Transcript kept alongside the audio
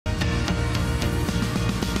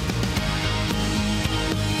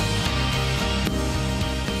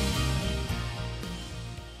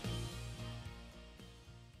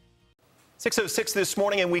6:06 this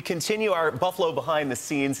morning, and we continue our Buffalo Behind the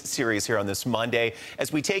Scenes series here on this Monday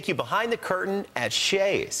as we take you behind the curtain at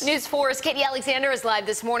Shea's. News 4's Katie Alexander is live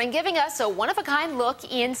this morning, giving us a one-of-a-kind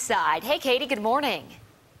look inside. Hey, Katie, good morning.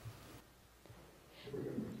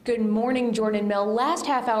 Good morning, Jordan and Mel. Last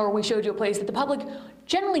half hour, we showed you a place that the public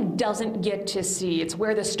generally doesn't get to see. It's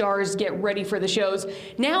where the stars get ready for the shows.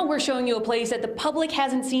 Now we're showing you a place that the public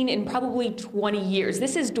hasn't seen in probably 20 years.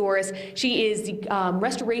 This is Doris. She is the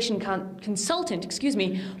restoration consultant. Excuse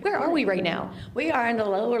me. Where are we right now? We are in the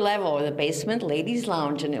lower level of the basement ladies'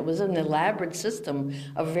 lounge, and it was an elaborate system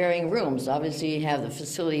of varying rooms. Obviously, you have the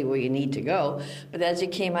facility where you need to go, but as you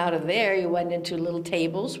came out of there, you went into little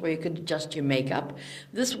tables where you could adjust your makeup.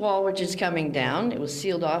 This wall, which is coming down, it was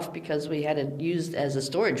sealed off because we had it used as a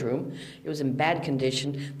storage room. It was in bad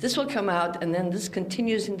condition. This will come out, and then this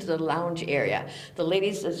continues into the lounge area. The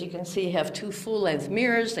ladies, as you can see, have two full-length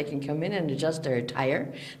mirrors. They can come in and adjust their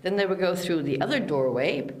attire. Then they would go through the other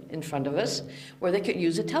doorway in front of us where they could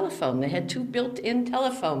use a telephone. They had two built-in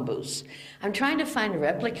telephone booths. I'm trying to find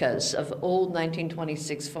replicas of old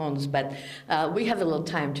 1926 phones, but we have a little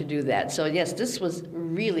time to do that. So yes, this was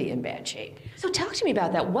really in bad shape. So talk to me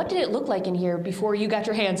about that. What did it look like in here before you got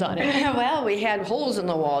your hands on it? Well, we had holes in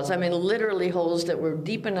the walls. I mean, literally holes that were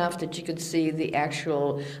deep enough that you could see the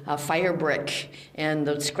actual fire brick and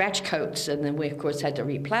the scratch coats. And then we, of course, had to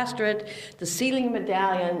replaster it. The ceiling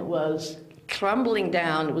medallion was crumbling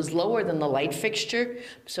down. It was lower than the light fixture,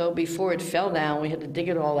 so before it fell down, we had to dig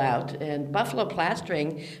it all out. And Buffalo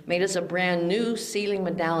Plastering made us a brand new ceiling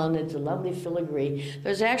medallion. It's a lovely filigree.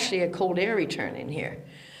 There's actually a cold air return in here.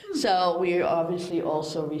 So we obviously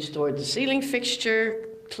also restored the ceiling fixture,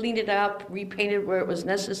 cleaned it up, repainted where it was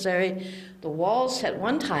necessary. The walls at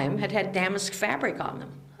one time had damask fabric on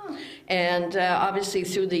them. And obviously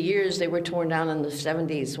through the years they were torn down in the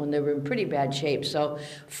 70s when they were in pretty bad shape. So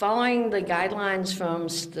following the guidelines from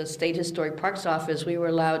the State Historic Parks Office, we were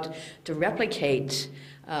allowed to replicate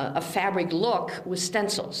a fabric look with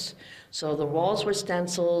stencils. So the walls were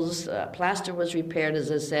stencils, plaster was repaired,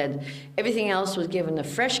 as I said. Everything else was given a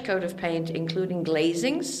fresh coat of paint, including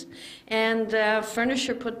glazings, and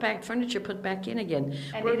furniture put back in again.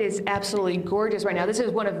 And it is absolutely gorgeous right now. This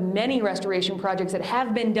is one of many restoration projects that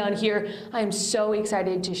have been done here. I am so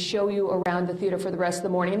excited to show you around the theater for the rest of the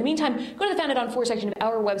morning. In the meantime, go to the Founded on 4 section of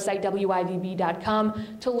our website,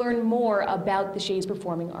 WIVB.com, to learn more about the Shea's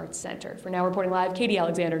Performing Arts Center. For now, reporting live, Katie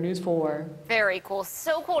Alexander, News 4. Very cool.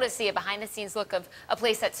 So cool to see a behind-the-scenes look of a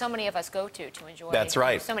place that so many of us go to enjoy. That's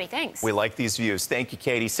right. So many things. We like these views. Thank you,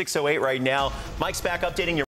 Katie. 6:08 right now. Mike's back updating your